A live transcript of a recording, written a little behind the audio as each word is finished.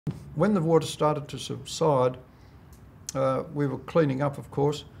when the water started to subside, we were cleaning up, of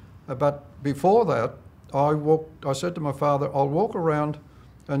course, but before that, I said to my father, I'll walk around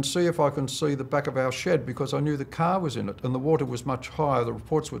and see if I can see the back of our shed, because I knew the car was in it and the water was much higher. The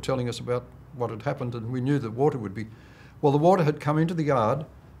reports were telling us about what had happened and we knew the water would be. Well, the water had come into the yard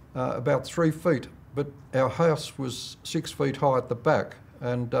about 3 feet, but our house was 6 feet high at the back,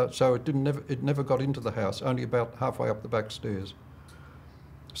 and so it never got into the house, only about halfway up the back stairs.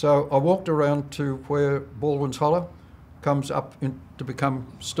 So I walked around to where Baldwin's Hollow comes up to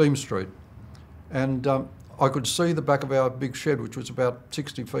become Steam Street, and I could see the back of our big shed, which was about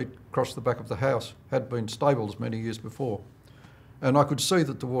 60 feet across the back of the house, had been stables many years before. And I could see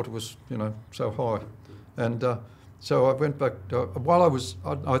that the water was, so high. And so I went back, while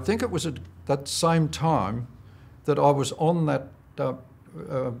I think it was at that same time that I was on that,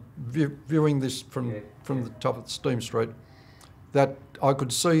 viewing this from the top of Steam Street, that I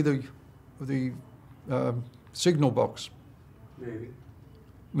could see the signal box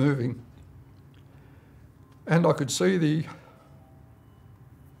moving. And I could see the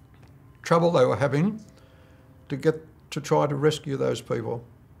trouble they were having to try to rescue those people.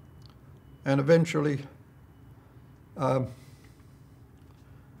 And eventually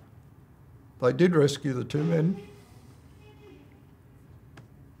they did rescue the 2 men.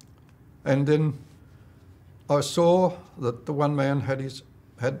 And then I saw that the one man had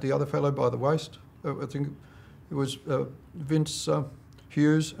the other fellow by the waist. I think it was Vince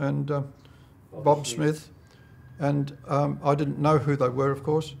Hughes and Bob Smith. And I didn't know who they were, of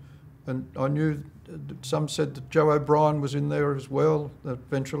course, and I knew some said that Joe O'Brien was in there as well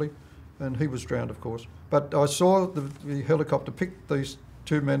eventually, and he was drowned, of course. But I saw the helicopter pick these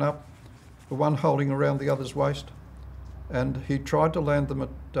 2 men up, the one holding around the other's waist, and he tried to land them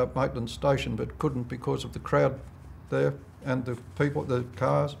at Maitland station, but couldn't because of the crowd there and the people, the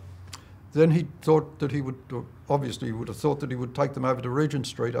cars. Then he thought that he would, obviously he would have thought that he would take them over to Regent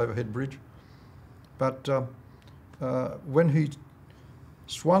Street overhead bridge, but when he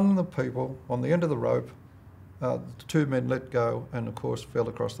swung the people on the end of the rope, the 2 men let go and, of course, fell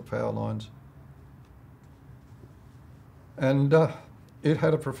across the power lines. And it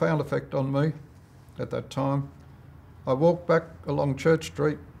had a profound effect on me at that time. I walked back along Church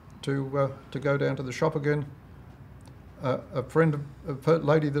Street to go down to the shop again. A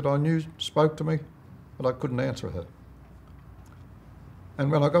lady that I knew spoke to me, but I couldn't answer her.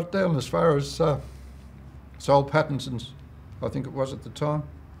 And when I got down as far as Sol Pattinson's, I think it was at the time.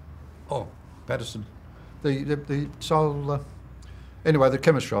 Oh, Patterson. The Sol, anyway, the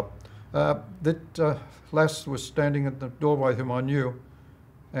chemist shop. That lass was standing at the doorway whom I knew,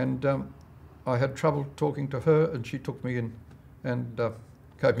 and I had trouble talking to her, and she took me in and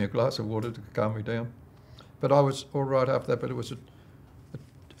gave me a glass of water to calm me down. But I was all right after that, but it was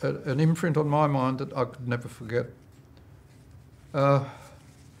an imprint on my mind that I could never forget.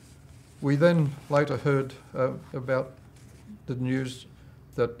 We then later heard about the news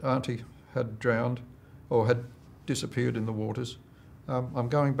that Auntie had drowned or had disappeared in the waters. I'm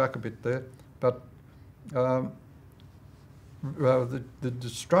going back a bit there, but the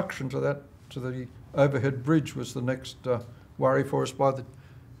destruction to the overhead bridge was the next worry for us. By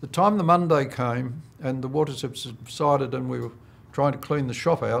the time the Monday came and the waters had subsided and we were trying to clean the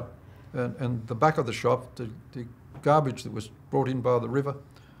shop out and the back of the shop, the garbage that was brought in by the river,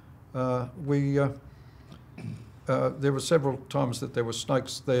 there were several times that there were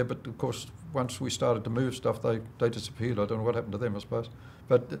snakes there, but of course once we started to move stuff they disappeared. I don't know what happened to them, I suppose.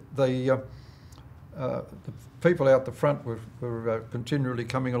 But the people out the front were continually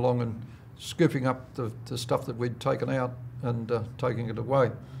coming along and scooping up the stuff that we'd taken out and taking it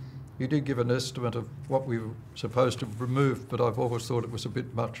away. He did give an estimate of what we were supposed to remove, but I've always thought it was a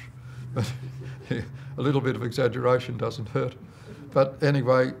bit much. But yeah, a little bit of exaggeration doesn't hurt. But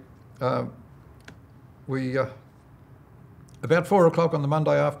anyway, we about 4 o'clock on the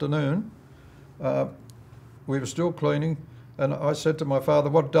Monday afternoon, we were still cleaning, and I said to my father,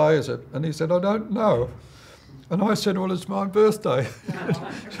 "What day is it?" And he said, "I don't know." And I said, "Well, it's my birthday."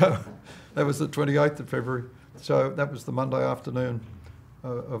 So that was the 28th of February. So that was the Monday afternoon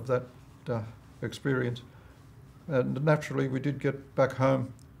of that experience. And naturally, we did get back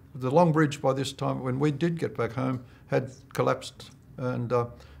home. The Long Bridge, by this time, when we did get back home, had collapsed, and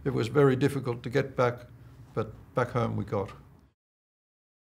it was very difficult to get back, but back home we got.